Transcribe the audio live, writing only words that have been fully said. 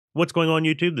What's going on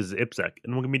YouTube? This is Ipsec,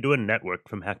 and we're going to be doing network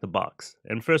from HackTheBox.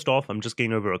 And first off, I'm just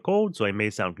getting over a cold, so I may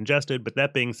sound congested, but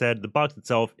that being said, the box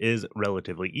itself is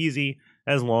relatively easy,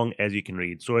 as long as you can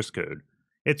read source code.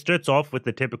 It starts off with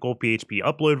the typical PHP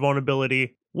upload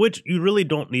vulnerability, which you really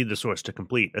don't need the source to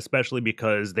complete, especially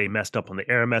because they messed up on the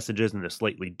error messages and they're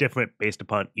slightly different based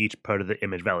upon each part of the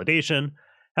image validation.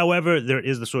 However, there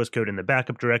is the source code in the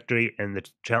backup directory, and the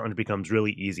challenge becomes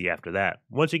really easy after that.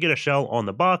 Once you get a shell on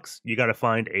the box, you got to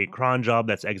find a cron job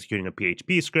that's executing a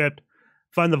PHP script,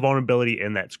 find the vulnerability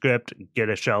in that script, get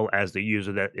a shell as the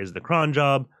user that is the cron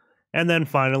job, and then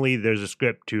finally there's a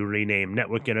script to rename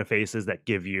network interfaces that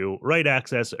give you write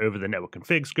access over the network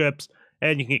config scripts,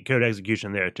 and you can get code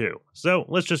execution there too. So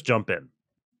let's just jump in.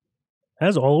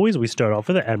 As always, we start off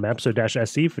with the nmap, so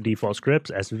 -sc for default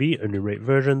scripts, sv, enumerate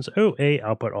versions, oa,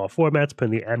 output all formats, put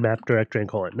in the nmap directory and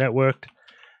call it networked,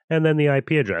 and then the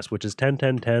IP address, which is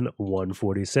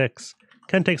 10.10.10.146.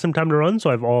 Can take some time to run,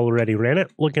 so I've already ran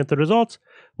it. Looking at the results,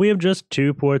 we have just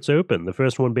two ports open, the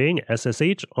first one being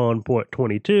SSH on port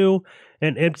 22,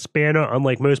 and its banner,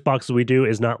 unlike most boxes we do,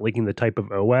 is not linking the type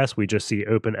of OS, we just see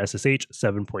open SSH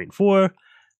 7.4.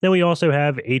 Then we also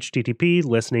have HTTP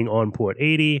listening on port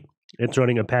 80, it's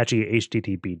running Apache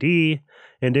HTTPD,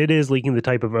 and it is leaking the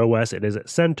type of OS. It is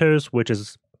CentOS, which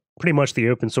is pretty much the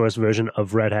open source version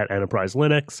of Red Hat Enterprise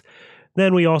Linux.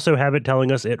 Then we also have it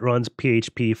telling us it runs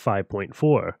PHP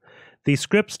 5.4. The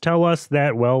scripts tell us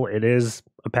that, well, it is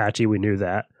Apache, we knew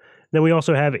that. Then we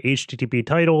also have HTTP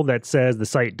title that says the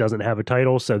site doesn't have a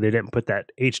title, so they didn't put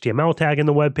that HTML tag in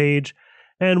the web page.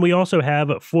 And we also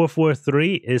have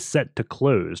 443 is set to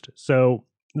closed. So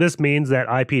this means that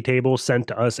IP table sent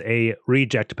us a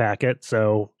reject packet,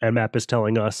 so nmap is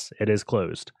telling us it is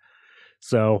closed.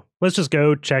 So let's just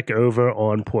go check over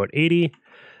on port 80.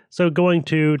 So going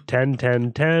to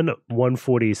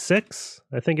 10.10.10.146,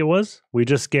 I think it was, we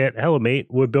just get, hello mate,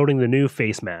 we're building the new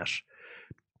face mash.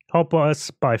 Help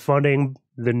us by funding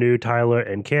the new Tyler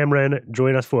and Cameron.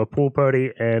 Join us for a pool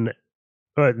party and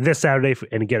this Saturday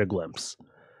and get a glimpse.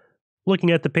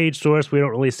 Looking at the page source, we don't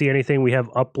really see anything. We have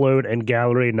upload and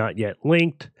gallery not yet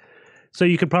linked. So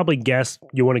you could probably guess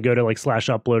you want to go to like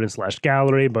 /upload and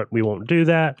 /gallery, but we won't do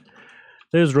that.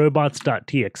 There's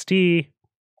robots.txt.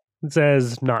 It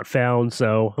says not found,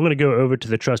 so I'm going to go over to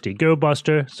the trusty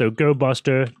GoBuster. So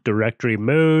GoBuster directory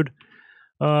mode,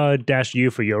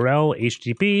 -u for URL,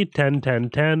 HTTP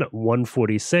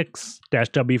 10.10.10.146,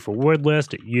 -w for word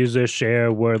list, user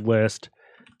share word list,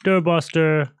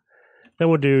 GoBuster. Then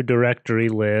we'll do directory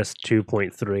list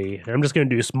 2.3. I'm just going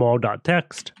to do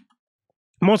small.txt.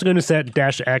 I'm also going to set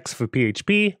 -x for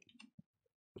PHP.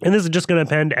 And this is just going to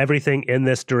append everything in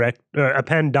this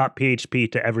append.php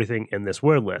to everything in this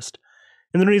word list.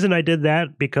 And the reason I did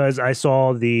that, because I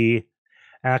saw the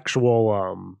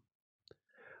actual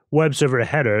web server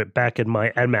header back in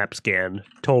my nmap scan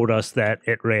told us that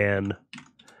it ran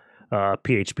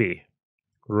PHP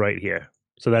right here.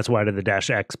 So that's why I did the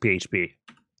 -x PHP.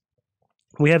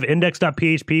 We have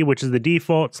index.php, which is the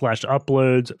default,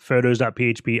 /uploads,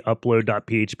 photos.php,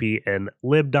 upload.php, and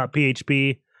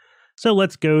lib.php. So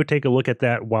let's go take a look at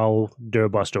that while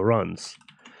GoBuster runs.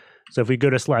 So if we go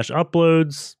to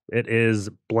 /uploads, it is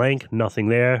blank, nothing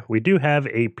there. We do have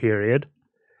a period,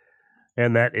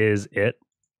 and that is it.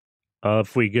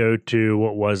 If we go to,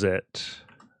 what was it?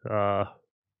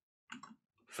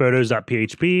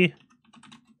 Photos.php,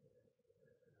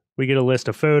 we get a list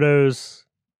of photos.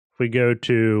 We go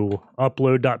to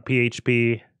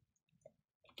upload.php,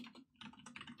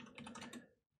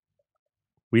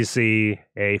 we see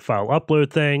a file upload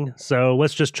thing. So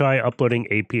let's just try uploading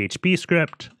a PHP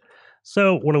script.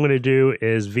 So what I'm going to do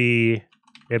is v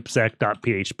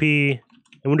ipsec.php,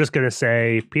 and we're just going to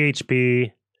say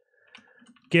php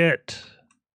get,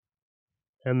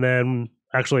 and then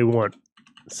actually we want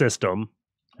system,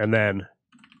 and then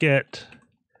get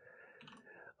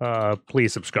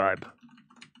please subscribe.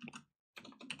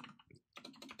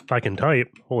 I can type,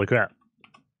 holy crap.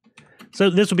 So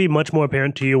this will be much more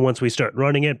apparent to you once we start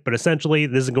running it, but essentially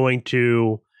this is going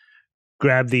to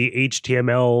grab the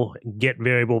HTML get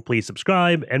variable please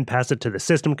subscribe and pass it to the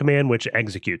system command, which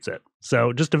executes it.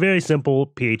 So just a very simple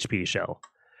PHP shell.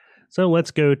 So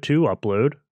let's go to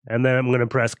upload, and then I'm going to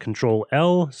press Control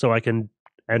L so I can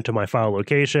enter my file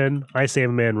location. I save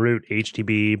them in root,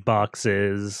 HTTP,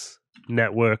 boxes,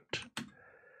 networked,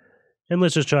 and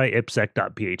let's just try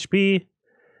ipsec.php.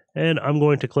 And I'm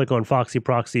going to click on Foxy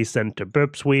Proxy send to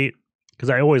burp suite, because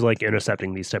I always like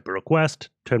intercepting these type of requests.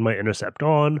 Turn my intercept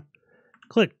on,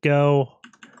 click go,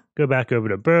 go back over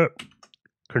to burp,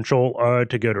 Control R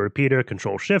to go to repeater,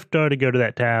 Control Shift R to go to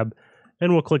that tab,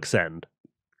 and we'll click send.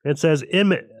 It says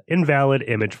invalid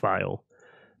image file.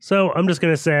 So I'm just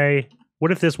going to say,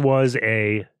 what if this was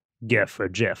a GIF or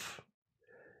GIF?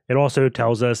 It also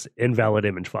tells us invalid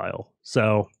image file.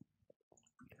 So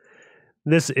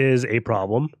this is a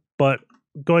problem, but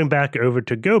going back over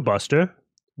to GoBuster,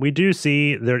 we do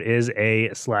see there is a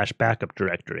 /backup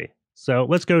directory. So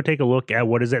let's go take a look at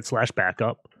what is that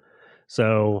 /backup.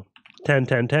 So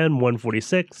 10.10.10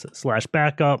 146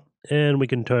 /backup, and we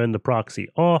can turn the proxy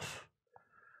off.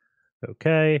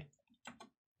 Okay,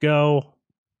 go.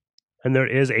 And there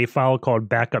is a file called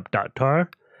backup.tar.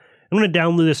 I'm going to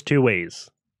download this two ways.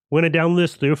 We're going to download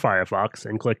this through Firefox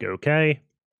and click OK.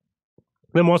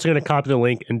 I'm also going to copy the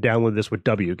link and download this with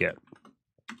wget,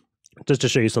 just to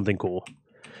show you something cool.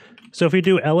 So if we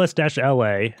do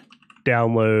ls-la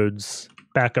downloads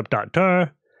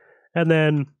backup.tar, and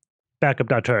then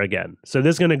backup.tar again. So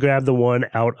this is going to grab the one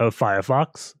out of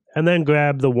Firefox, and then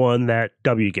grab the one that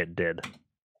wget did.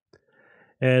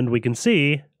 And we can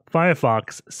see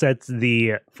Firefox sets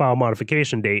the file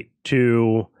modification date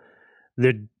to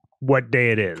what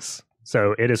day it is.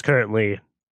 So it is currently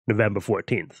November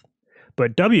 14th.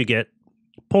 But wget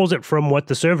pulls it from what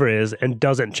the server is and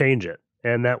doesn't change it.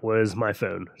 And that was my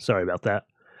phone. Sorry about that.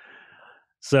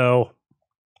 So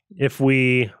if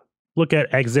we look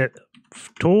at exit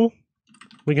tool,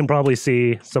 we can probably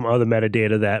see some other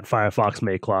metadata that Firefox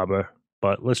may clobber.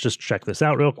 But let's just check this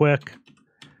out real quick.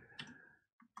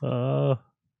 Let's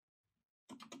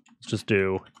just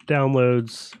do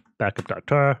downloads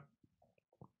backup.tar.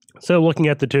 So looking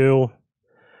at the two,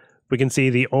 we can see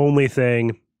the only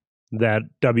thing that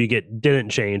wget didn't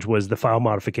change was the file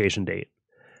modification date.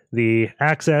 The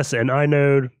access and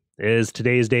inode is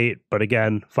today's date, but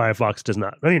again, Firefox does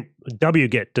not.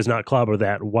 Wget does not clobber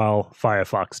that, while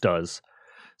Firefox does.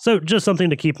 So just something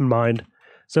to keep in mind.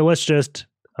 So let's just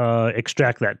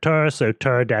extract that tar. So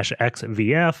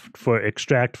tar-xvf for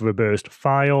extract verbose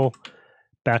file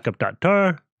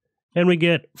backup.tar, and we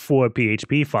get 4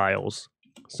 PHP files.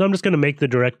 So I'm just going to make the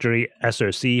directory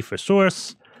src for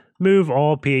source, move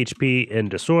all PHP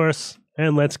into source,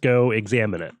 and let's go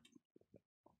examine it.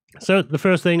 So the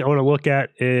first thing I want to look at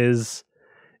is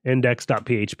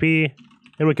index.php,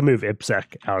 and we can move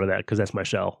ibsec out of that because that's my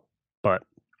shell. But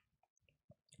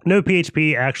no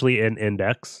PHP actually in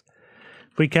index.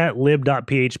 If we cat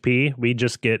lib.php, we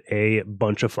just get a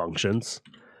bunch of functions.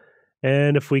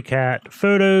 And if we cat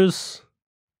photos,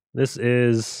 this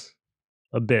is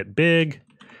a bit big.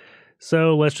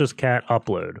 So let's just cat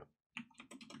upload.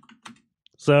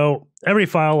 So every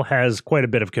file has quite a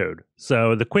bit of code.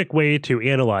 So the quick way to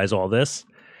analyze all this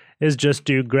is just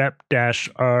do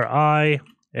grep-ri,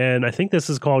 and I think this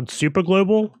is called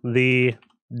superglobal, the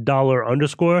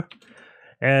 $_.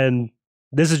 And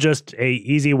this is just a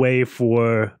easy way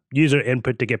for user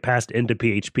input to get passed into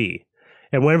PHP.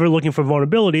 And whenever looking for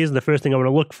vulnerabilities, the first thing I'm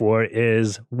going to look for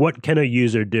is what can a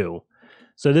user do?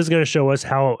 So this is going to show us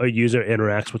how a user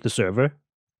interacts with the server.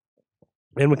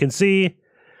 And we can see,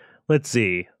 let's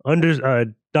see,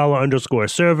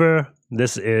 $_server.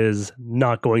 This is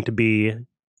not going to be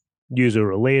user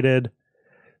related,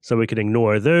 so we can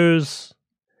ignore those.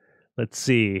 Let's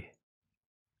see.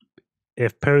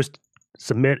 If post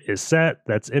submit is set,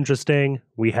 that's interesting.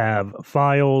 We have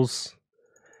files.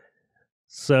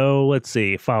 So let's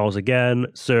see, files again,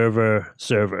 server.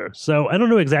 So I don't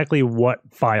know exactly what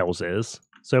files is.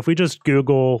 So if we just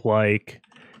Google like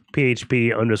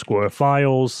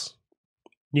PHP_files,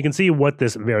 you can see what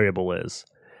this variable is.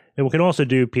 And we can also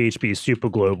do PHP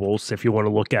superglobals if you want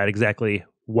to look at exactly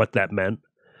what that meant.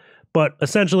 But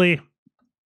essentially,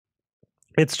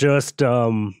 it's just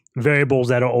variables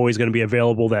that are always going to be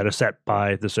available that are set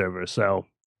by the server. So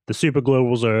the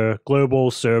superglobals are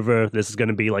global, server, this is going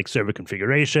to be like server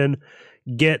configuration.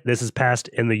 Get, this is passed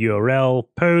in the URL.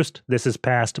 Post, this is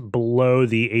passed below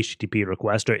the HTTP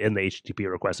request, or in the HTTP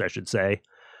request, I should say.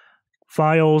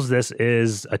 Files, this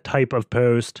is a type of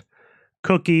post.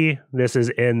 Cookie, this is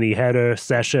in the header.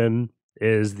 Session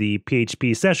is the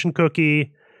PHP session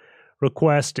cookie.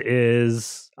 Request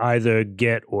is either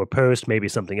get or post, maybe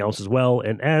something else as well.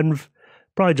 And env,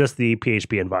 probably just the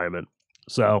PHP environment.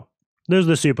 So those are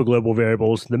the super global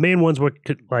variables. The main ones we're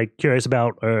like curious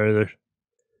about are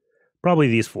probably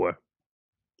these 4,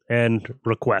 and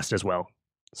request as well.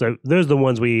 So those are the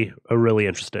ones we are really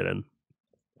interested in.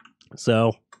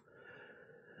 So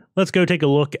let's go take a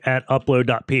look at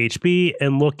upload.php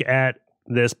and look at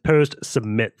this post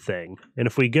submit thing. And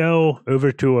if we go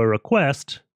over to a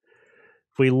request,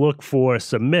 if we look for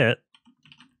submit,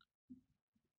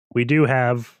 we do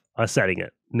have a setting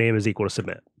it. Name is equal to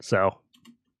submit. So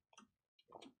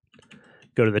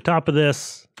go to the top of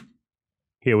this.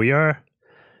 Here we are.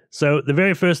 So the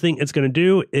very first thing it's going to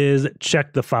do is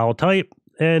check the file type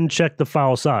and check the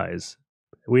file size.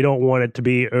 We don't want it to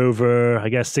be over, I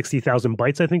guess, 60,000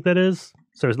 bytes, I think that is.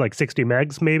 So it's like 60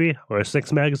 megs maybe, or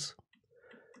 6 megs.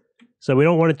 So we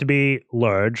don't want it to be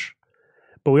large,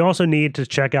 but we also need to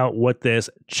check out what this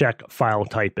check file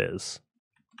type is.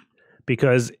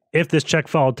 Because if this check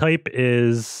file type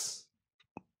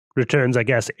returns, I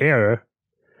guess, error,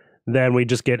 then we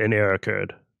just get an error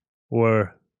code,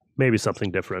 or maybe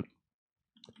something different.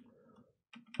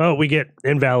 Oh, we get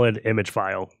invalid image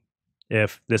file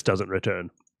if this doesn't return.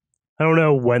 I don't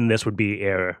know when this would be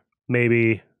error.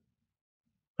 Maybe,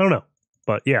 I don't know,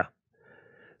 but yeah.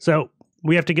 So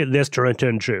we have to get this to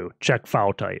return true, check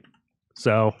file type.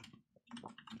 So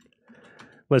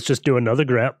let's just do another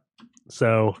grep.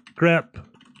 So grep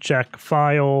check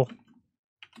file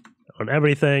on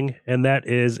everything, and that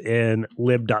is in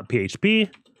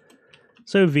lib.php.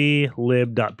 So v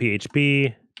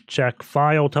lib.php check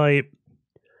file type,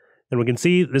 and we can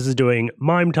see this is doing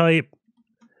mime type,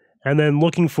 and then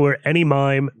looking for any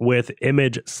mime with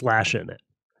image / in it.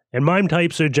 And mime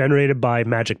types are generated by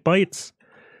magic bytes.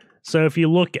 So if you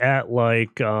look at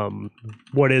like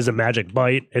what is a magic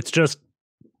byte, it's just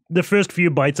the first few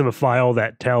bytes of a file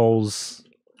that tells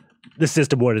the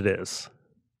system what it is.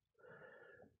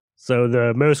 So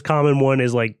the most common one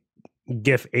is like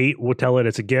GIF8 will tell it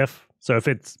it's a GIF. So if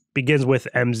it begins with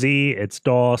MZ, it's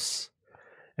DOS.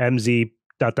 MZ ...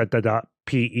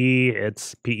 PE,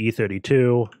 it's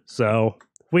PE32. So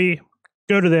if we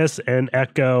go to this and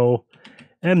echo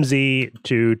MZ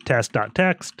to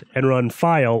test.txt and run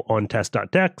file on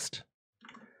test.txt,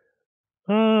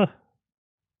 that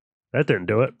didn't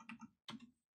do it.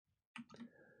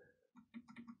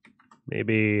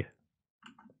 Maybe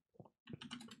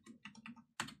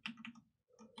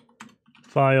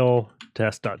file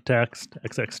test.txt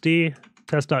xxt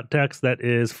test.txt, that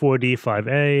is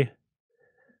 4D5A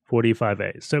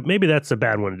 4D5A. So maybe that's a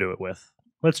bad one to do it with.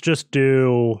 Let's just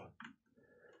do,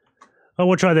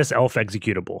 we'll try this elf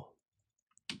executable.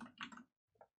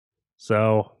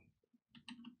 So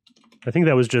I think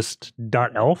that was just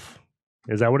 .elf.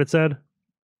 Is that what it said?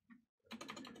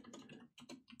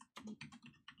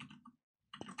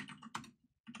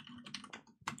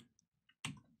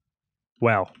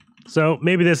 Wow. So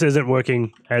maybe this isn't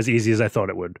working as easy as I thought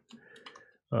it would.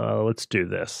 Let's do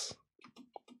this.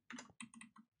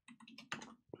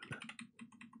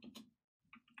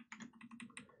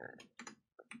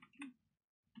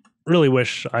 Really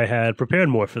wish I had prepared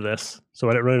more for this so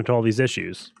I didn't run into all these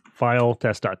issues. File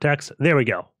test.txt. There we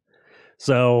go.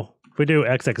 So if we do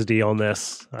xxd on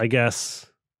this, I guess,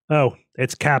 oh,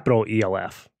 it's capital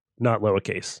ELF, not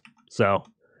lowercase. So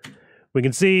we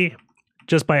can see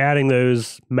just by adding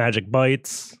those magic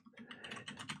bytes,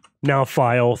 now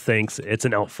file thinks it's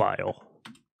an elf file.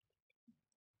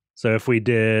 So if we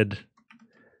did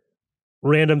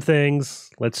random things,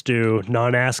 let's do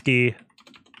non-ASCII.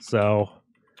 So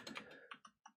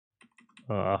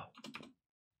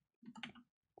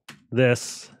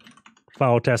this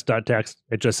file test.txt,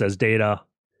 it just says data.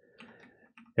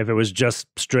 If it was just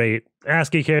straight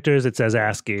ASCII characters, it says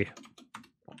ASCII.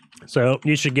 So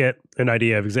you should get an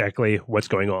idea of exactly what's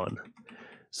going on.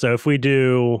 So if we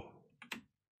do,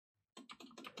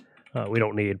 we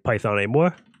don't need Python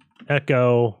anymore.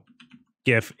 Echo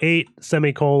GIF8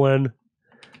 semicolon,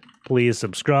 please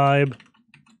subscribe,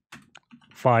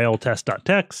 file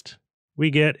test.txt. We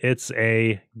get it's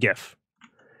a GIF.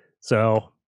 So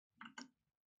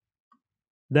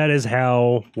that is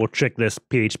how we'll trick this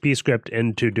PHP script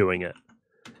into doing it.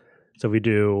 So we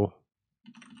do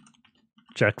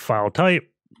check file type.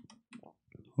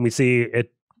 We see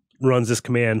it runs this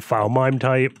command file mime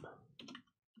type.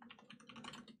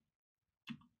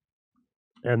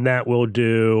 And that will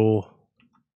do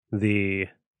the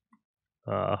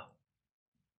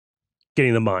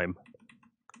getting the mime.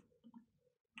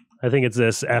 I think it's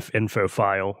this finfo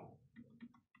file.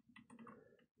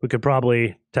 We could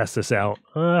probably test this out.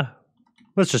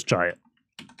 Let's just try it.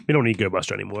 We don't need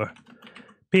GoBuster anymore.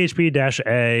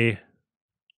 PHP-A,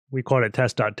 we called it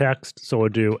test.txt, so we'll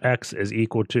do x is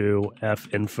equal to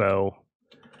finfo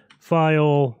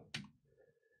file.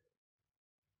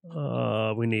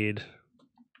 We need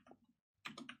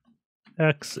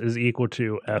x is equal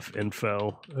to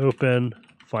finfo open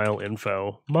file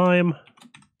info mime.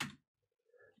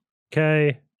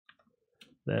 Okay,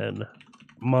 then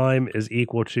mime is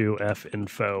equal to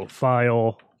finfo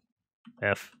file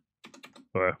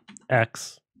or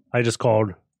x. I just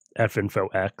called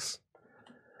finfo x.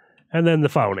 And then the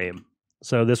file name.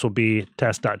 So this will be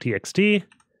test.txt.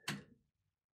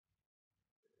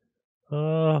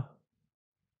 Oh.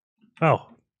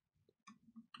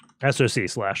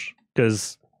 SOC/,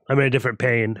 because I'm in a different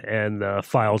pane and the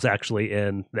file's actually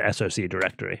in the SOC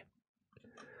directory.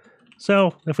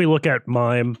 So if we look at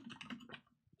mime,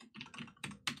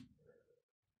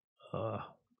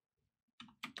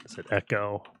 is it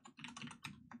echo?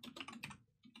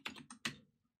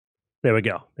 There we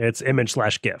go. It's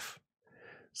image/gif.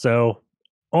 So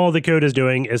all the code is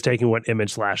doing is taking what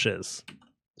image/ is.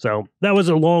 So that was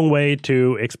a long way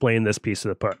to explain this piece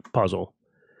of the puzzle.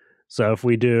 So if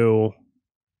we do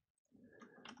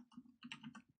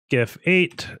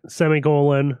gif8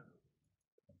 semicolon,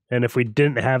 and if we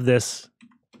didn't have this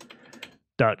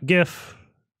 .gif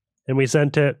and we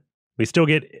sent it, we still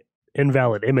get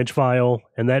invalid image file,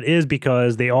 and that is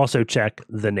because they also check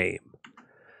the name.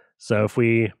 So if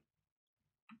we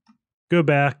go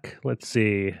back, let's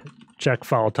see, check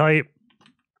file type.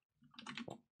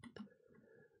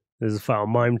 This is file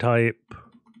mime type.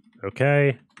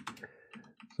 Okay.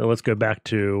 So let's go back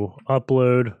to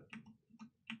upload.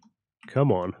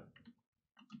 Come on.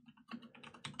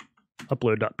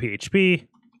 Upload.php.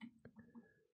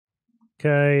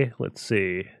 Okay, let's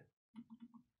see.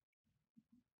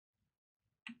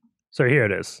 So here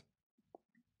it is.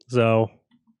 So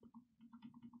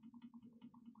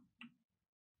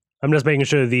I'm just making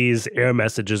sure these error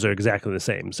messages are exactly the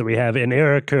same. So we have an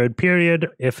error code period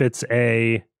if it's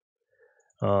a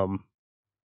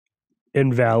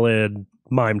invalid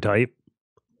mime type.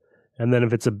 And then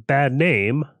if it's a bad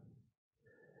name,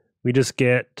 we just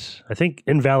get, I think,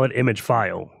 invalid image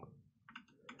file.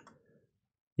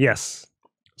 Yes.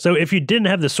 So if you didn't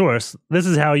have the source, this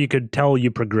is how you could tell you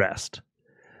progressed.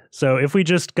 So if we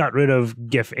just got rid of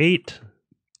gif8,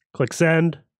 click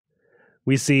send,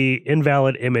 we see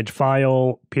invalid image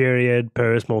file, period,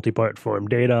 post, multipart form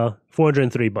data,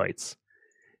 403 bytes.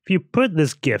 If you put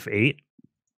this gif8,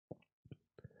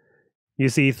 you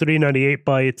see 398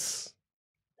 bytes.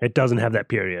 It doesn't have that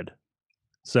period.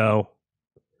 So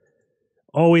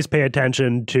always pay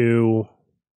attention to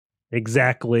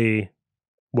exactly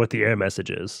what the error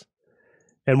message is.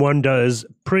 And one does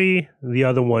pre, the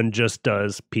other one just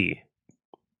does p.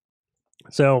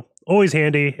 So always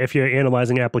handy if you're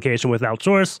analyzing an application without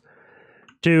source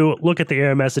to look at the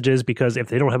error messages, because if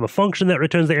they don't have a function that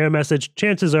returns the error message,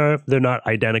 chances are they're not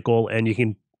identical and you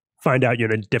can find out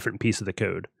you're in a different piece of the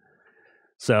code.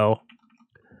 So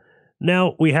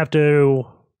now we have to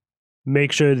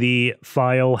make sure the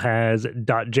file has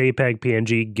 .jpeg,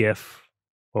 PNG, GIF,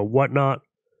 or whatnot.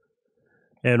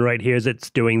 And right here it's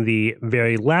doing the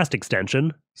very last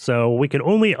extension. So we can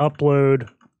only upload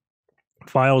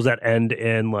files that end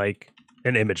in like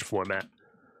an image format.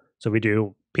 So we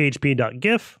do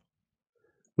php.gif.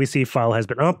 We see file has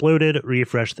been uploaded,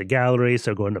 refresh the gallery.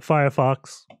 So go into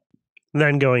Firefox.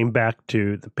 Then going back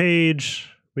to the page,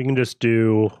 we can just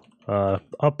do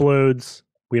uploads.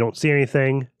 We don't see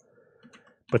anything,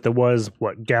 but there was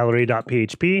what,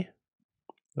 gallery.php.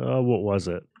 What was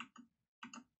it?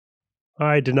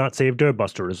 I did not save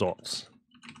GoBuster results.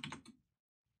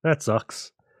 That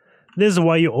sucks. This is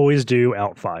why you always do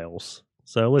out files.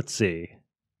 So let's see.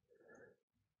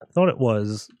 I thought it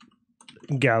was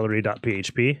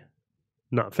gallery.php.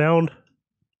 Not found.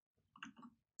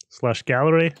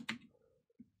 /gallery.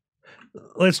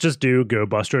 Let's just do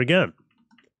GoBuster again.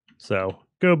 So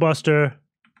GoBuster,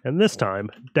 and this time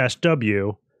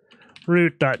 -w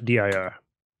root.dir.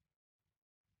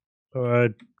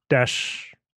 -o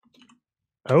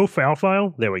for out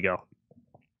file. There we go.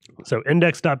 So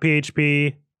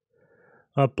index.php,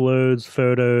 uploads,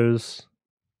 photos.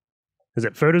 Is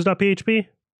it photos.php?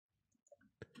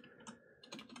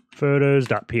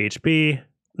 Photos.php.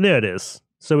 There it is.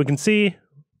 So we can see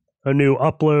a new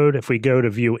upload. If we go to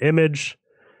view image,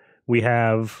 we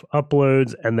have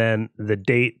uploads and then the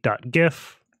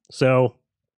date.gif. So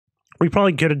we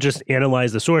probably could have just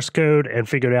analyzed the source code and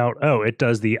figured out, oh, it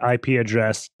does the IP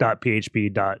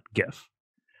address.php.gif.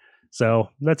 So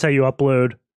that's how you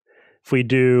upload. If we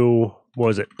do, what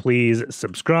was it? Please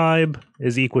subscribe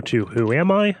is equal to who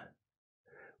am I?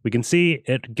 We can see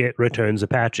it returns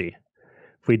Apache.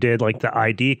 If we did like the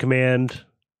ID command,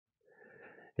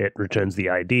 it returns the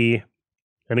ID.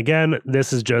 And again,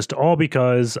 this is just all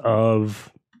because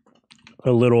of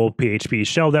a little PHP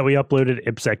shell that we uploaded,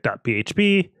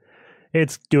 exec.php.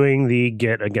 It's doing the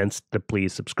get against the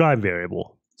please subscribe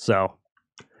variable. So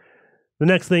the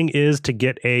next thing is to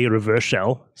get a reverse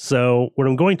shell. So what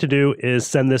I'm going to do is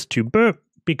send this to burp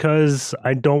because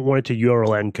I don't want it to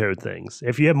URL encode things.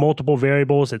 If you have multiple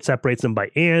variables, it separates them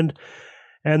by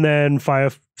and then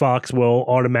Firefox will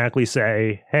automatically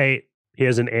say, hey,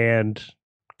 here's an and,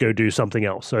 go do something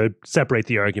else. So separate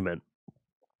the argument.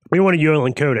 We want to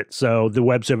URL encode it so the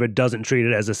web server doesn't treat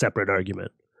it as a separate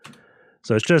argument.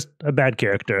 So it's just a bad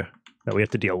character that we have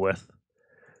to deal with.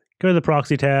 Go to the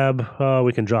proxy tab.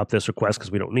 We can drop this request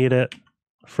because we don't need it.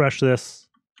 Refresh this.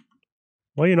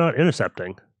 Why are you not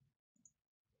intercepting?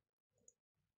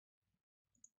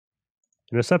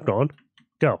 Intercept on.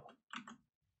 Go.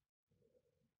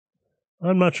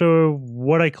 I'm not sure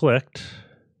what I clicked.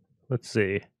 Let's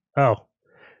see. Oh,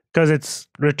 because it's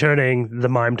returning the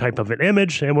MIME type of an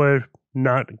image, and we're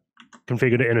not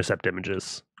configured to intercept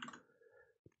images.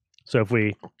 So if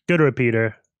we go to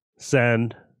repeater,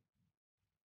 send,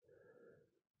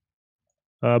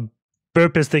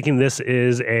 Burp is thinking this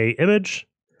is a image,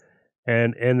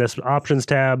 and in this options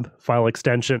tab, file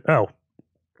extension,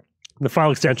 the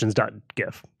file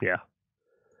extensions.gif, yeah.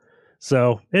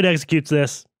 So it executes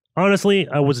this. Honestly,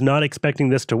 I was not expecting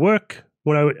this to work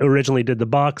when I originally did the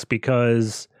box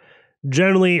because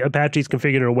generally Apache's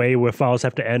configured in a way where files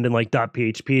have to end in like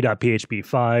 .php,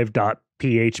 .php5,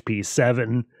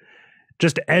 .php7,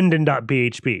 just end in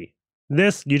 .php.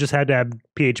 This, you just had to have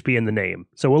PHP in the name.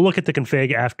 So we'll look at the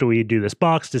config after we do this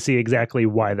box to see exactly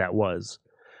why that was.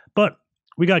 But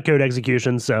we got code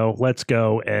execution, so let's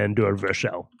go and do a reverse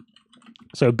shell.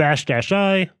 So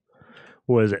bash-i,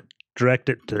 what is it? Direct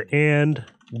it to the and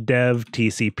dev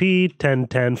tcp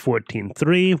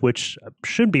 10.10.14.3, which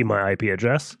should be my IP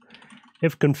address.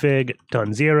 If config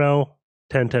ton 0,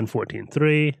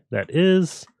 10.10.14.3, that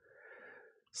is,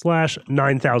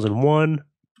 /9001,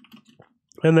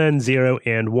 and then 0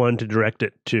 and 1 to direct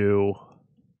it to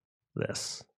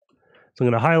this. So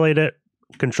I'm going to highlight it,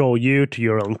 Control U to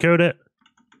URL encode it,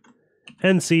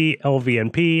 nc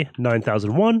lvnp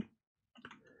 9001,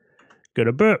 go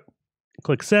to burp,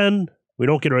 click send. We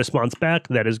don't get a response back.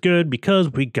 That is good because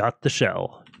we got the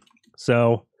shell.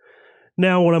 So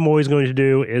now what I'm always going to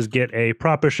do is get a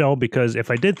proper shell because if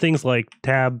I did things like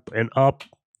tab and up,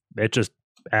 it just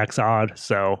acts odd.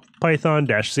 So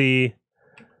python-c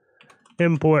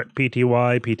import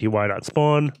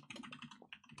pty.spawn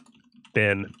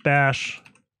bin bash.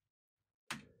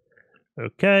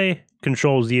 Okay,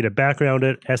 Control Z to background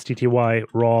it, stty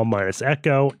raw minus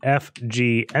echo,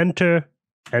 fg enter,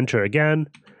 enter again.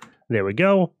 There we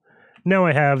go. Now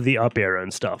I have the up arrow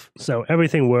and stuff. So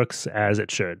everything works as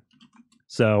it should.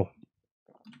 So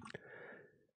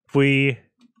if we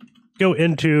go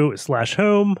into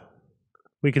 /home,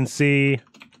 we can see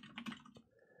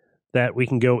that we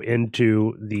can go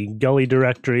into the Guly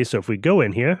directory. So if we go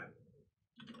in here,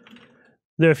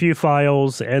 there are a few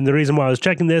files, and the reason why I was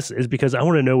checking this is because I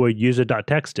want to know where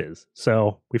user.txt is.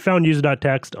 So we found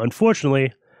user.txt.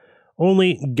 Unfortunately,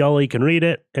 only Guly can read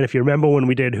it, and if you remember when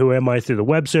we did Who Am I through the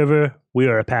web server, we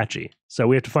are Apache. So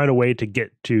we have to find a way to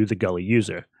get to the Guly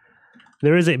user.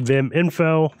 There is a vim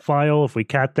info file. If we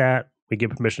cat that, we get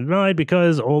permission denied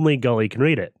because only Guly can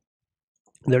read it.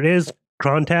 There is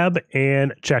cron tab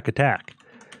and check attack.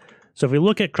 So if we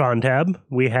look at cron tab,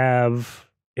 we have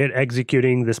it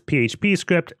executing this PHP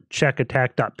script,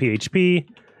 checkattack.php.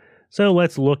 So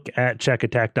let's look at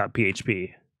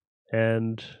checkattack.php.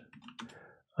 And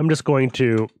I'm just going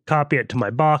to copy it to my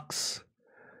box.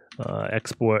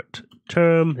 Export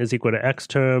term is equal to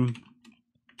xterm,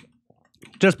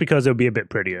 just because it would be a bit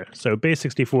prettier. So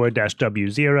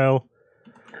base64-w0,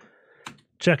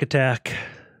 check attack,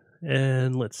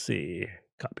 and let's see,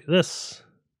 copy this.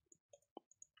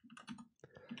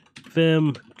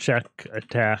 Vim check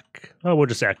attack. Oh, we'll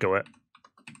just echo it.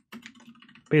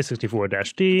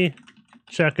 Base64-d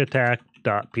check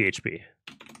attack.php.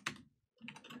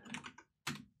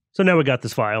 So now we got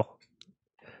this file.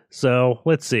 So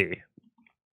let's see.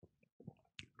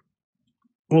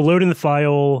 We're loading the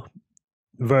file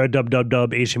var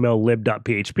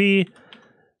www.html.lib.php.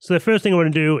 So the first thing I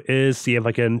want to do is see if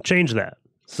I can change that.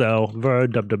 So var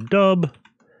www.lib,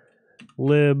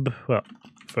 var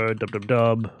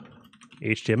www.html.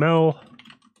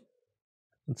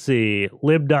 Let's see,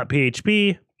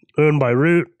 lib.php, owned by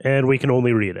root, and we can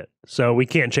only read it. So we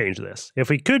can't change this. If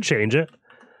we could change it,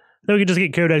 then we could just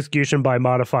get code execution by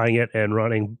modifying it and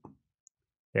running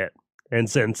it. And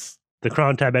since the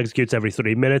cron tab executes every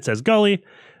 3 minutes as Guly,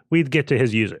 we'd get to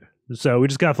his user. So we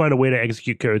just got to find a way to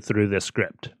execute code through this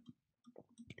script.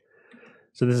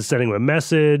 So this is sending him a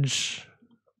message,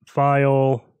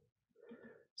 file.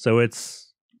 So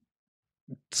it's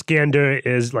scander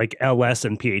is like ls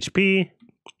and PHP.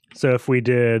 So if we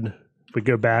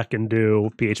go back and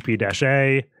do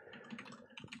PHP-A,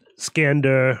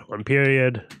 scander on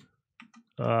period,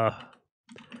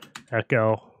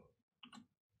 echo.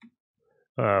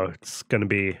 Oh, it's going to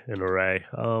be an array.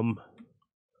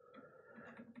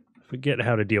 Forget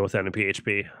how to deal with that in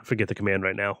PHP. I forget the command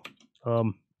right now.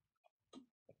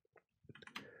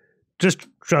 just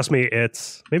trust me,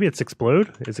 maybe it's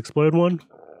explode. Is explode one?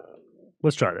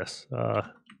 Let's try this.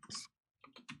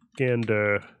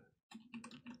 Scander.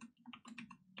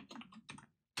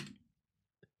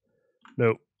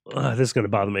 No, this is going to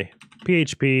bother me.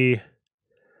 PHP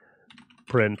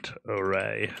print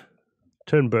array.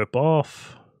 Turn burp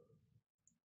off.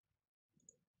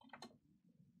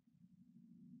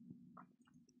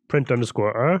 Print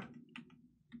underscore r.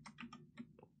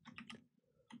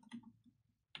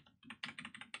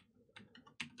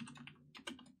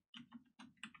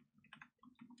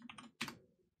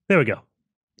 There we go.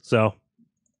 So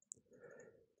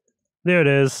there it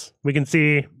is. We can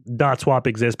see dot swap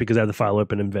exists because I have the file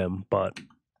open in Vim, but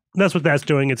that's what that's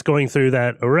doing. It's going through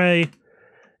that array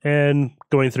and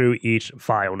going through each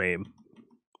file name.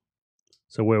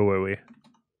 So where were we?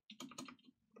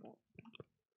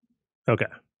 Okay,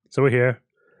 so we're here.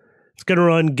 It's going to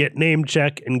run get name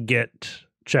check and get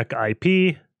check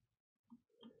IP.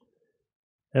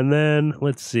 And then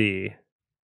let's see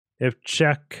if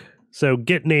check. So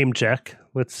get name check.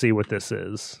 Let's see what this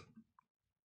is.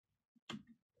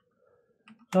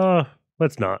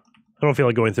 Let's not. I don't feel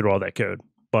like going through all that code,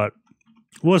 but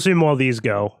we'll assume all these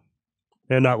go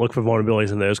and not look for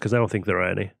vulnerabilities in those because I don't think there are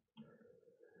any.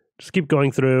 Just keep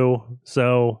going through.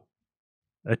 So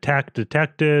attack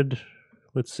detected.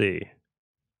 Let's see.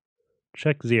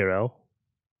 Check 0.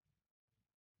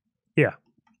 Yeah.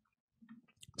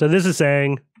 So this is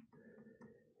saying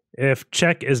if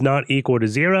check is not equal to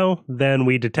 0, then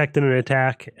we detected an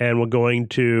attack and we're going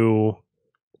to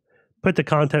put the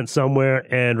content somewhere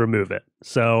and remove it.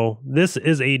 So this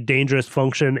is a dangerous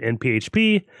function in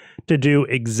PHP to do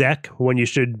exec when you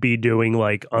should be doing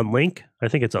like unlink. I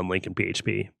think it's unlink in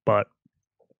PHP, but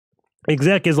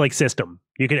exec is like system.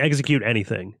 You can execute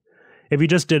anything. If you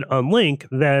just did unlink,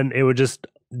 then it would just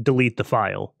delete the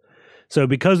file. So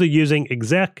because we're using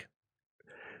exec,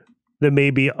 there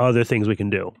may be other things we can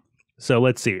do. So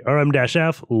let's see,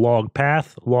 rm-f log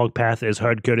path. Log path is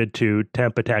hard-coded to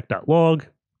temp-attack.log.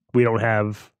 We don't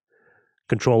have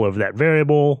control over that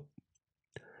variable.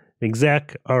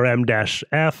 Exec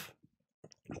rm-f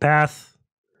path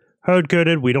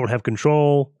hard-coded. We don't have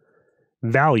control.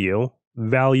 Value.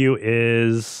 Value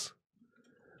is,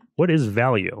 what is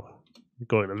value?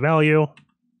 Going to value.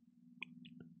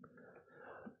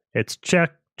 It's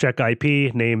check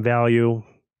IP, name value.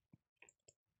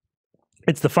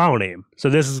 It's the file name.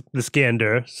 So this is the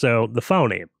scander. So the file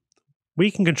name. We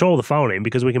can control the file name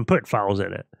because we can put files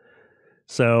in it.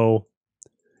 So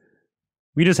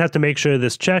we just have to make sure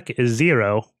this check is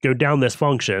 0, go down this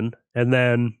function, and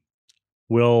then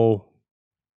we'll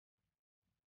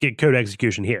get code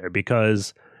execution here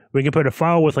because we can put a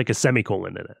file with like a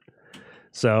semicolon in it.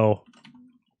 So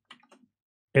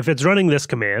if it's running this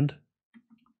command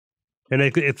and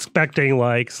it's expecting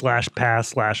like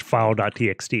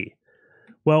 /path/file.txt.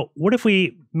 Well, what if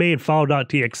we made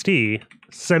file.txt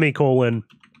semicolon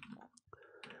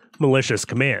malicious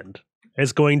command?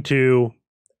 It's going to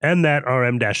end that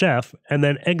rm-f and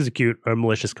then execute our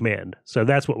malicious command. So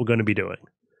that's what we're going to be doing.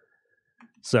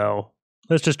 So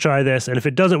let's just try this. And if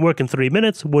it doesn't work in 3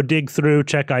 minutes, we'll dig through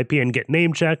check IP and get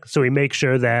name check. So we make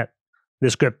sure that the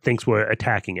script thinks we're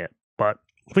attacking it. But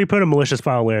if we put a malicious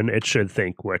file in, it should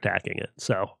think we're attacking it.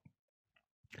 So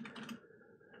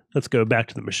let's go back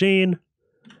to the machine.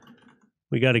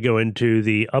 We got to go into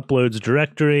the uploads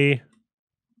directory.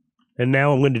 And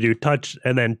now I'm going to do touch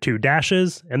and then 2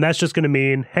 dashes. And that's just going to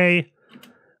mean, hey,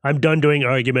 I'm done doing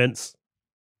arguments.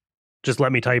 Just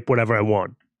let me type whatever I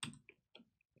want.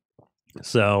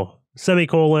 So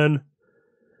semicolon.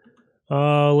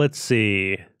 Let's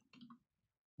see.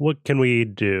 What can we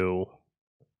do?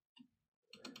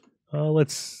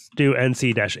 Let's do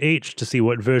nc-h to see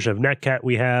what version of netcat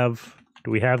we have.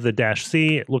 Do we have the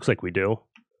 -c? It looks like we do.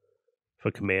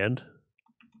 For command.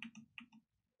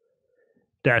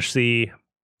 -c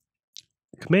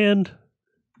command.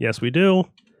 Yes, we do.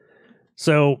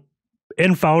 So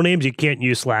in file names, you can't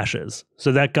use slashes.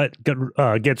 So that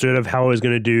gets rid of how I was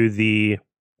going to do the,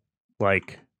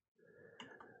 like,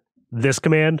 this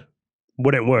command.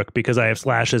 Wouldn't work because I have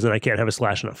slashes and I can't have a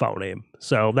slash in a file name.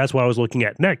 So that's why I was looking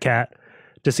at netcat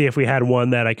to see if we had one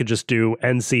that I could just do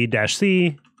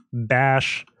nc-c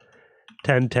bash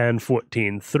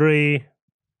 10.10.14.3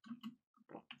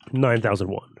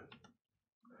 9001.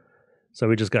 So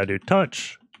we just got to do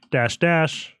touch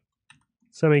 --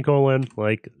 semicolon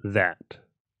like that.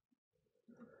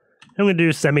 I'm going to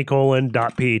do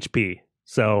semicolon.php.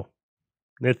 So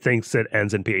it thinks it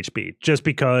ends in PHP just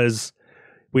because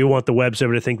we want the web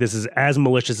server to think this is as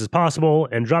malicious as possible,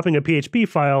 and dropping a PHP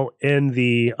file in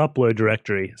the upload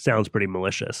directory sounds pretty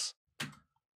malicious.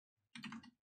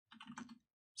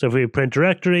 So if we print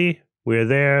directory, we're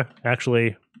there.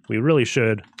 Actually, we really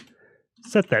should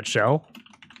set that shell.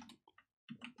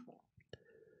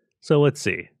 So let's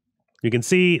see. You can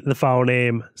see the file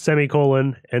name,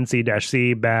 semicolon,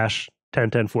 nc-c bash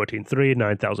 10.10.14.3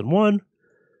 9001.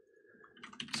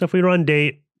 So if we run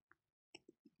date,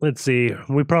 let's see,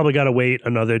 we probably got to wait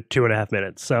another 2.5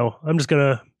 minutes. So I'm just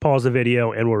going to pause the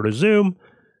video and we'll resume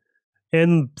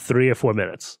in 3 or 4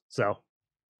 minutes. So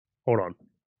hold on.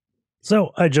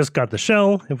 So I just got the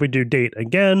shell. If we do date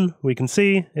again, we can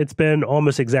see it's been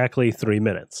almost exactly 3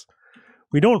 minutes.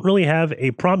 We don't really have a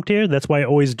prompt here. That's why I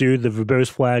always do the verbose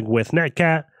flag with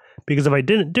netcat, because if I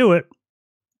didn't do it,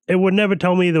 it would never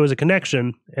tell me there was a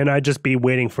connection and I'd just be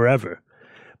waiting forever.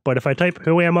 But if I type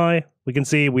who am I, we can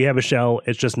see we have a shell.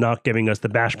 It's just not giving us the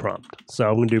bash prompt. So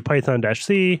I'm going to do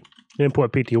python-c,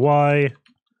 import pty,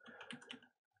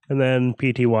 and then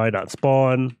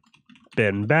pty.spawn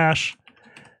bin bash.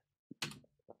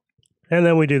 And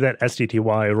then we do that stty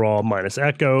raw minus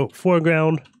echo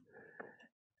foreground.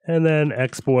 And then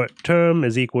export term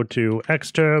is equal to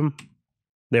xterm.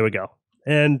 There we go.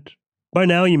 And by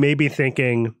now you may be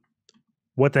thinking,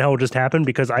 what the hell just happened?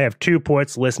 Because I have 2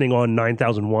 ports listening on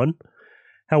 9001.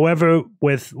 However,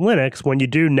 with Linux, when you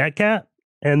do netcat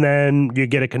and then you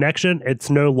get a connection, it's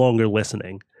no longer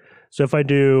listening. So if I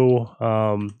do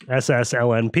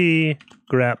sslnp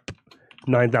grep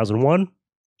 9001,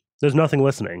 there's nothing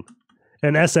listening.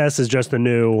 And SS is just a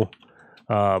new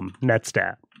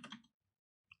netstat.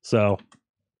 So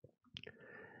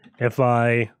if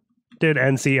I did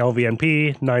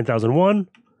nclvnp 9001,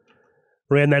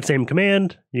 ran that same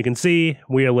command, you can see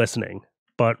we are listening.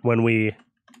 But when we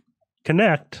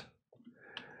connect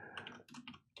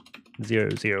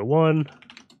 001,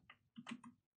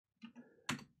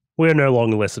 we're no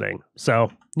longer listening.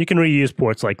 So you can reuse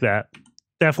ports like that.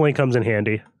 Definitely comes in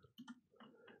handy.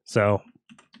 So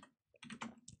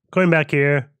going back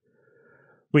here,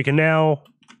 we can now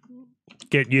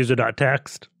get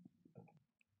user.text.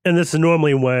 And this is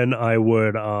normally when I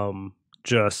would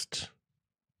just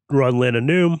run lin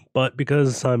enum, but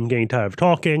because I'm getting tired of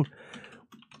talking,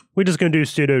 we're just going to do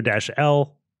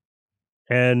sudo-l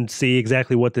and see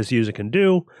exactly what this user can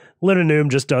do. Lin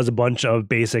enum just does a bunch of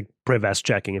basic privs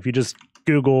checking. If you just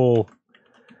Google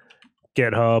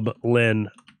GitHub lin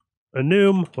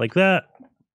enum like that,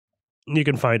 you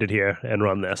can find it here and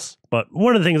run this. But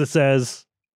one of the things it says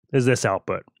is this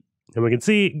output. And we can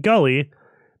see Guly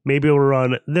may be able to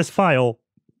run this file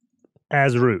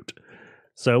as root.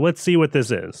 So let's see what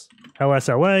this is.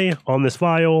 lsla on this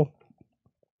file.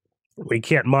 We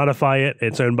can't modify it.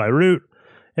 It's owned by root,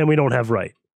 and we don't have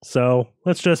write. So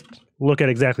let's just look at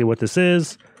exactly what this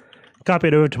is. Copy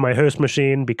it over to my host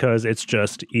machine because it's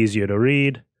just easier to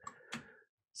read.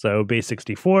 So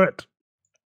base64 it.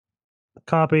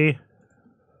 Copy.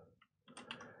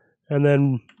 And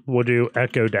then we'll do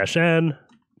echo-n.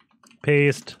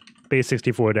 Paste,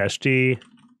 base64-g,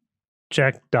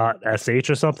 check.sh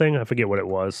or something. I forget what it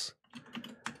was.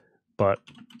 But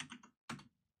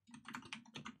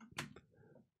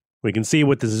we can see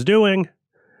what this is doing.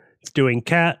 It's doing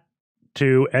cat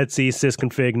to etc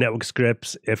sysconfig network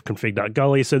scripts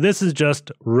ifconfig.guly. So this is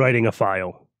just writing a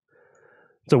file.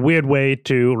 It's a weird way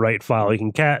to write file. You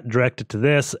can cat, direct it to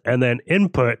this, and then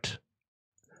input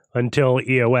until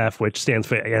EOF, which stands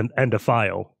for end of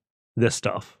file, this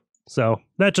stuff. So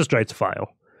that just writes a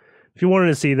file. If you wanted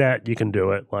to see that, you can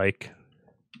do it like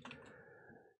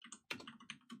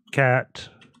cat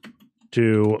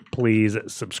to please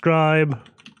subscribe,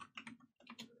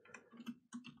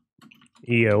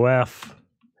 EOF,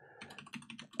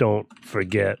 don't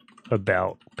forget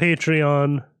about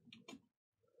Patreon,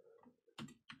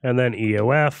 and then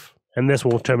EOF, and this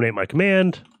will terminate my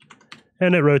command,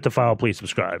 and it wrote the file please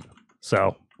subscribe.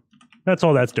 So that's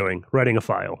all that's doing, writing a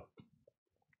file.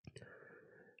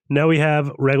 Now we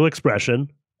have regular expression,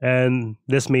 and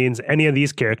this means any of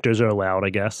these characters are allowed,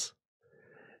 I guess.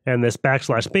 And this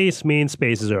 \space means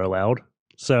spaces are allowed.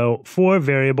 So for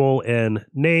variable in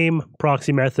name,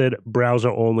 proxy method,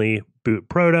 browser only, boot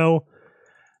proto,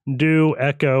 do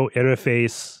echo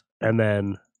interface, and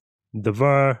then the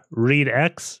var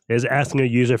readx is asking a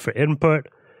user for input.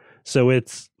 So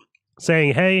it's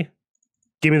saying, hey,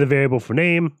 give me the variable for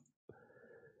name.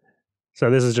 So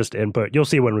this is just input. You'll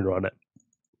see when we run it.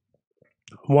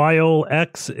 While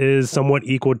x is somewhat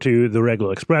equal to the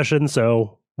regular expression,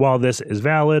 so while this is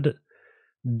valid,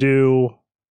 do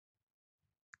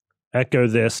echo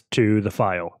this to the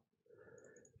file.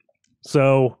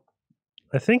 So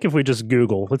I think if we just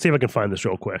Google, let's see if I can find this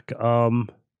real quick.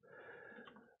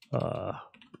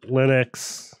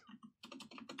 Linux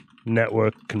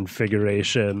network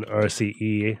configuration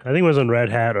RCE. I think it was on Red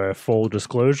Hat or full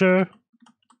disclosure.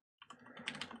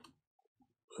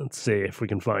 Let's see if we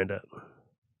can find it.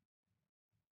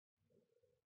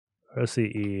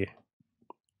 RCE.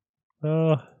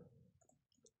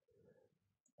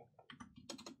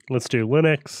 Let's do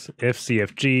Linux, if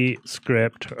cfg,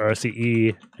 script,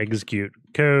 RCE, execute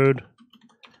code,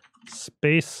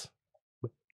 space.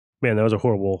 Man, that was a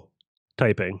horrible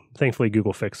typing. Thankfully,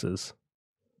 Google fixes.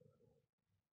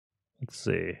 Let's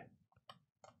see.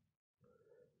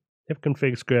 If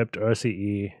config script,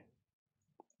 RCE.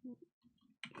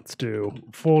 Let's do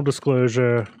full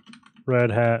disclosure,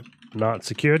 Red Hat, not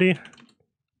security.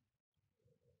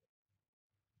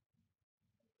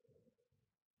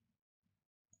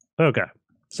 Okay,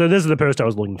 so this is the post I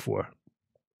was looking for.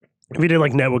 If you did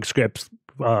like network scripts,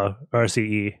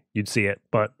 RCE, you'd see it.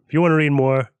 But if you want to read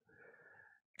more,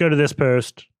 go to this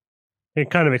post. It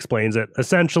kind of explains it.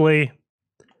 Essentially,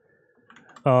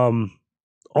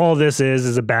 all this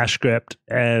is a bash script,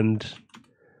 and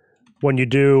when you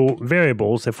do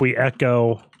variables, if we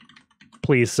echo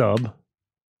please sub,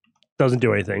 doesn't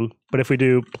do anything. But if we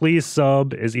do please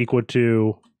sub is equal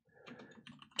to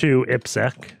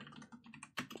exec,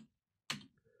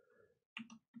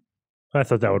 I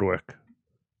thought that would work.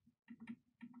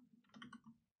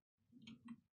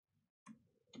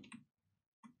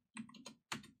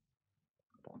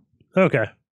 Okay.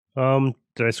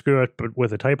 Did I screw it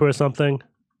with a typo or something?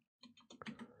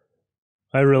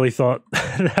 I really thought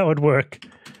that would work.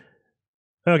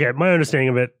 Okay, my understanding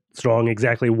of it is wrong,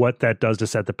 exactly what that does to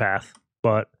set the path.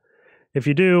 But if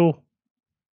you do,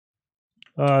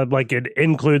 like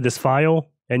include this file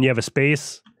and you have a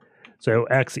space, so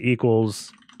x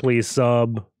equals please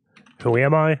sub, who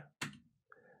am I?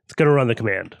 It's going to run the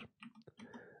command.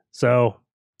 So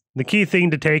the key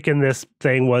thing to take in this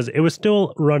thing was it was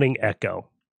still running echo.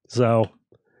 So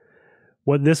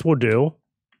what this will do,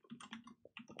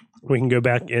 we can go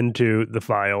back into the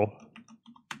file,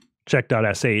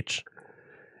 check.sh.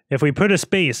 If we put a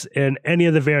space in any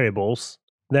of the variables,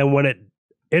 then when it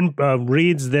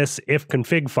reads this if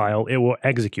config file, it will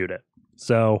execute it.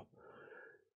 So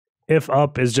if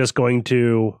up is just going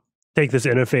to take this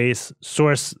interface,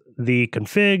 source the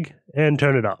config, and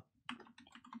turn it up.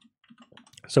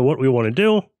 So what we want to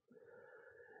do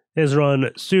is run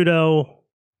sudo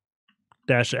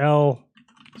 -l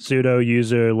sudo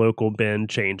user local bin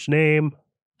change name,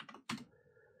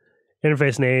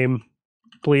 interface name,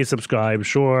 please subscribe,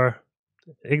 sure.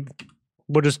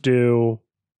 We'll just do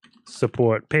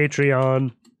support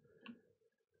Patreon,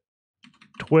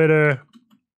 Twitter,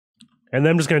 and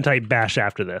then I'm just going to type bash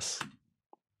after this.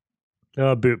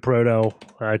 Boot proto,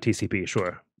 TCP,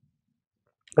 sure.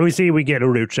 And we see we get a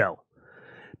root shell.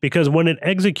 Because when it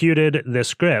executed the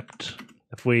script,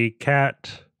 if we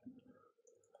cat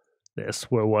this,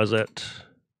 where was it?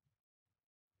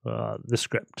 The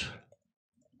script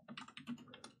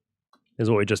is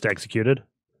what we just executed.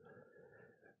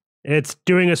 It's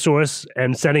doing a source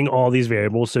and setting all these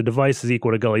variables. So device is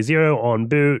equal to Guly 0 on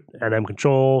boot, nm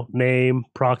control, name,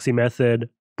 proxy method,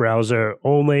 browser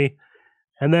only.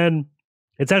 And then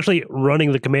it's actually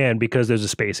running the command because there's a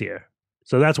space here.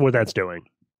 So that's what that's doing.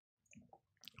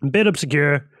 A bit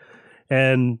obscure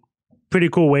and pretty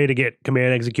cool way to get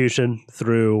command execution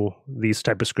through these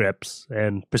type of scripts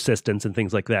and persistence and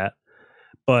things like that.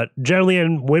 But generally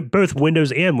in both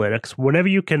Windows and Linux, whenever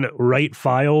you can write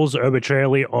files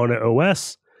arbitrarily on an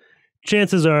OS,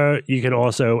 chances are you can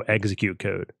also execute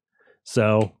code.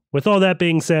 So with all that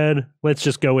being said, let's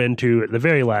just go into the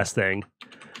very last thing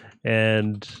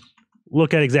and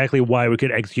look at exactly why we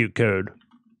could execute code.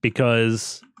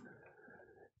 Because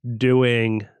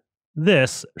doing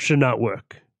this should not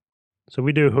work. So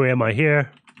we do who am I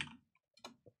here.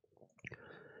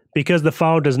 Because the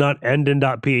file does not end in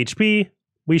 .php,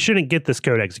 we shouldn't get this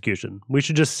code execution. We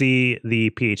should just see the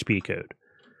PHP code.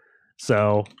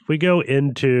 So if we go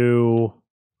into,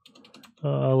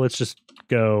 let's just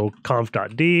go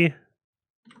conf.d,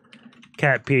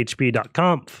 cat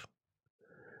php.conf,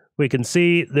 we can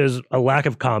see there's a lack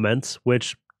of comments,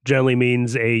 which generally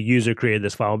means a user created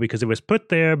this file because it was put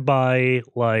there by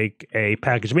like a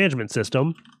package management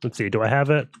system. Let's see, do I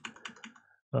have it?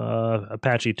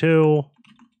 Apache 2,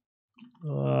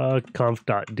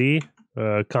 conf.d,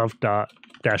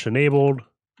 conf.-enabled.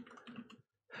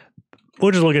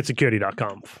 We'll just look at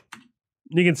security.conf.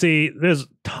 You can see there's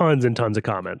tons and tons of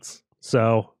comments.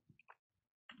 So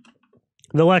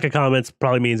the lack of comments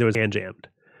probably means it was hand jammed.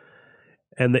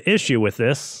 And the issue with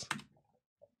this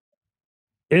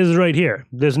is right here.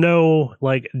 There's no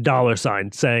like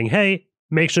 $ saying, hey,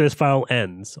 make sure this file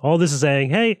ends. All this is saying,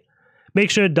 hey, make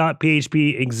sure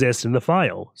 .php exists in the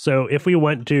file. So if we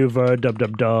went to var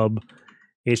www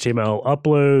HTML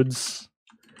uploads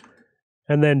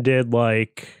and then did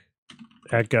like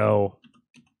echo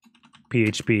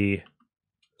PHP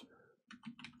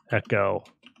echo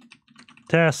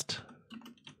test.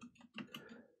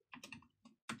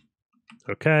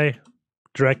 Okay.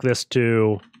 Direct this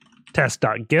to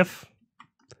test.gif.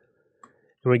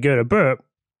 And we go to burp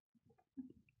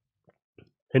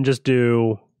and just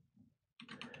do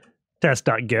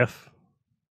test.gif.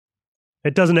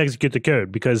 It doesn't execute the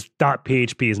code because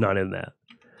 .php is not in that.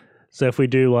 So if we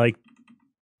do like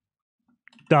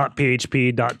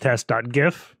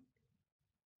 .php.test.gif,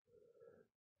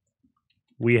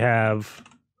 we have,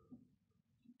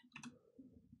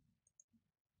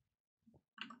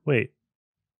 wait,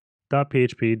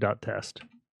 .php.test.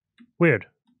 Weird.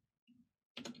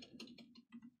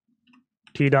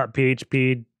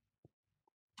 T.php.est,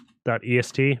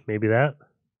 maybe that.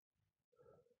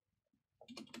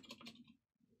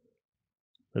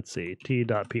 Let's see,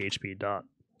 t.php.est.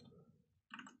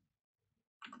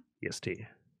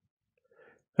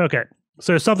 Okay,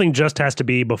 so something just has to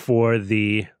be before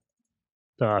the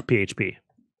PHP.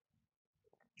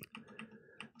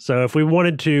 So if we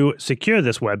wanted to secure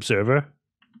this web server,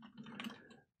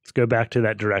 let's go back to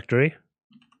that directory,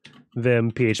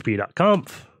 vim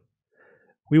php.conf.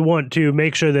 We want to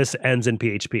make sure this ends in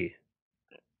PHP.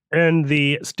 And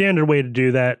the standard way to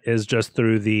do that is just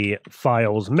through the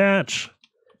files match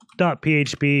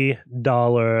 .php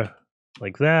 $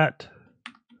 like that.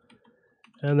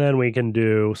 And then we can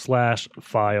do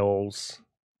 /files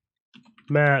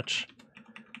match.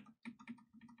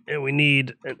 And we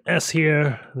need an S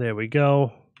here. There we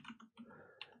go.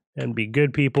 And be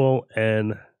good people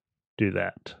and do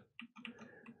that.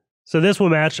 So this will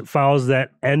match files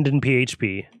that end in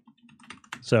PHP.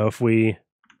 So if we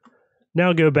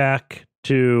now go back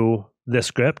to this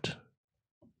script,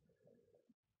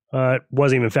 it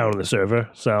wasn't even found on the server.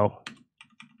 So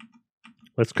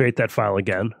let's create that file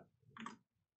again.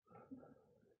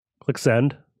 Click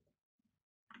send.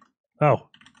 Oh,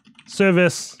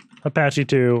 service Apache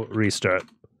 2 restart.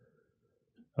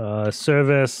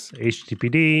 Service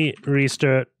HTTPD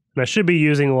restart. And I should be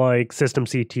using like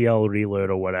systemctl reload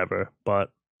or whatever,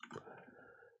 but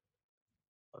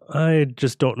I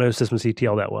just don't know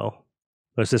systemctl that well.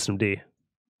 Or systemd,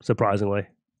 surprisingly.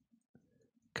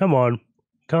 Come on,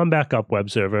 come back up, web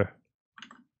server.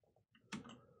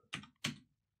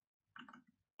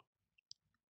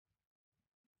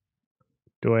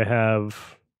 Do I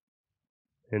have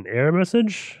an error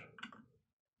message?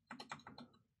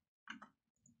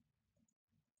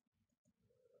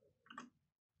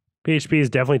 PHP is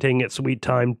definitely taking its sweet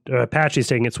time, or Apache is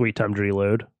taking its sweet time to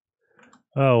reload.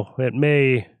 Oh, it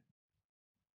may.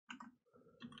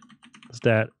 Is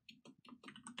that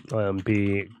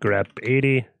be grep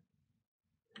 80,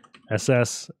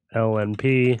 ss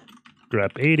lnp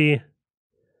grep 80.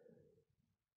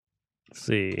 Let's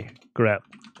see, grep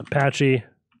Apache.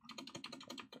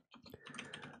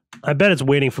 I bet it's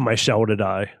waiting for my shell to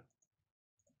die.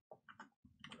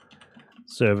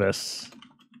 Service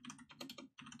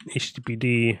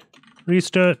HTTPD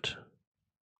restart.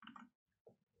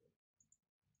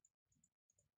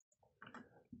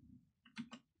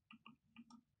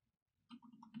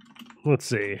 Let's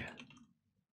see.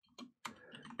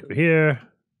 Go here.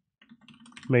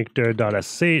 Make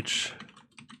dir.sh.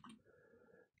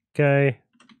 Okay.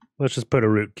 Let's just put a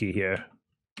root key here.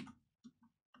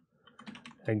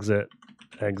 Exit,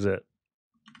 exit,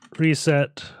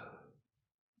 reset.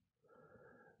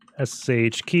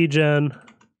 SSH keygen.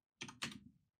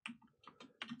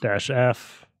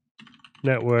 -f.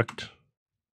 Networked.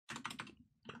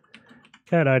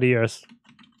 Cat IDRs.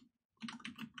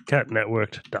 Cat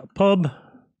networked.pub.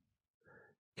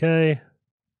 Okay.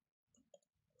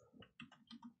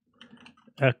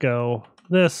 Echo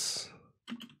this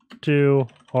to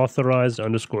authorized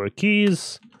 _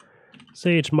 keys.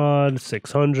 chmod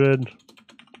 600.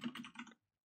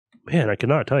 Man, I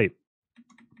cannot type.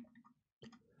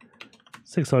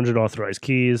 600 authorized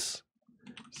keys.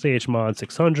 chmod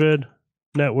 600.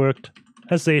 Networked.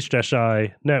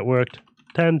 sh-i networked.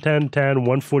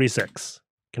 10.10.10.146.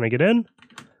 Can I get in?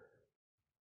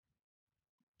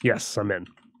 Yes, I'm in.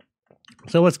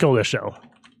 So let's kill this shell.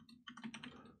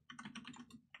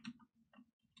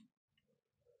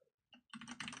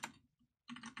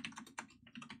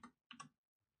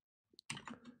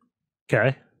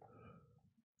 Okay.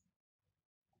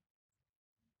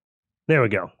 There we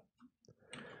go.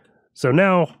 So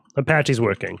now Apache's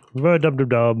working.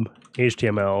 www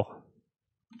HTML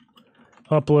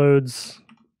uploads.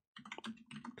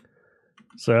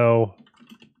 So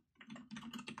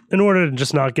in order to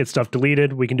just not get stuff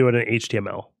deleted, we can do it in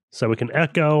HTML. So we can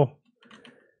echo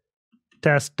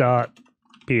test.php.gif.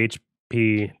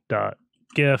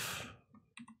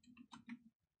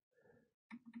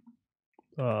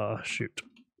 Shoot.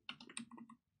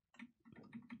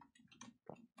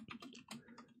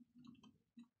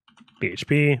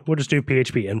 PHP. We'll just do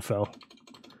PHP info.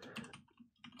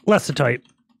 Less to type.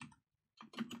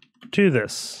 To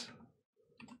this.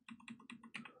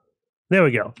 There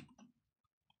we go.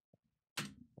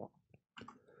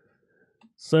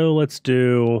 So let's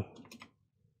do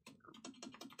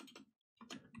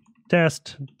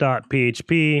test.php.gif.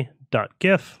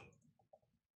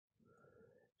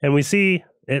 And we see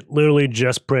it literally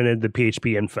just printed the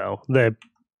PHP info, the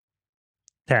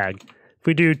tag. If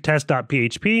we do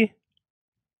test.php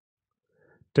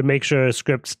to make sure a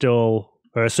script still,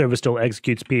 or a service still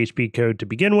executes PHP code to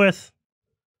begin with,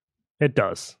 it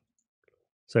does.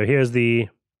 So here's the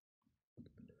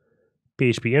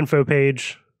PHP info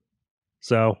page.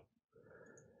 So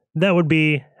that would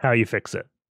be how you fix it.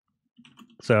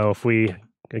 So if we,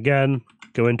 again,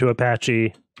 go into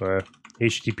Apache or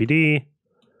httpd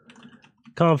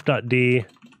conf.d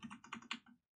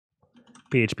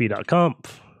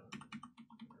php.conf,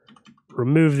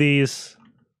 remove these,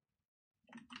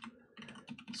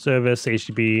 service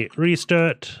http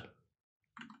restart,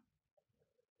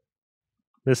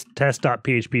 this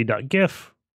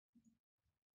test.php.gif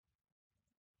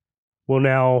will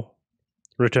now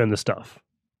return the stuff.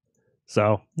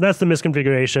 So that's the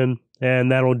misconfiguration,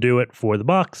 and that'll do it for the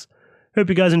box. Hope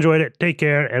you guys enjoyed it. Take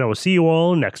care, and I will see you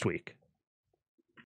all next week.